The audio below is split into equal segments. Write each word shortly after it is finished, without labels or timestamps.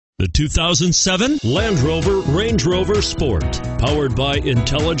The 2007 Land Rover Range Rover Sport. Powered by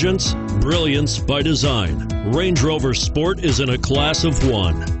intelligence, brilliance by design. Range Rover Sport is in a class of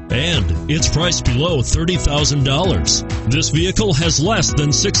one. And it's priced below $30,000. This vehicle has less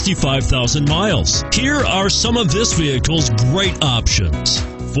than 65,000 miles. Here are some of this vehicle's great options: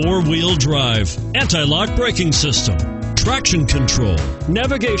 four-wheel drive, anti-lock braking system, traction control,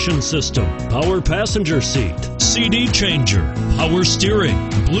 navigation system, power passenger seat, CD changer, power steering,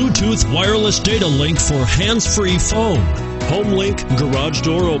 Bluetooth wireless data link for hands-free phone, HomeLink garage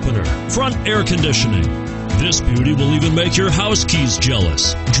door opener, front air conditioning. This beauty will even make your house keys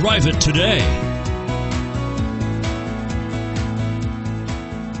jealous. Drive it today.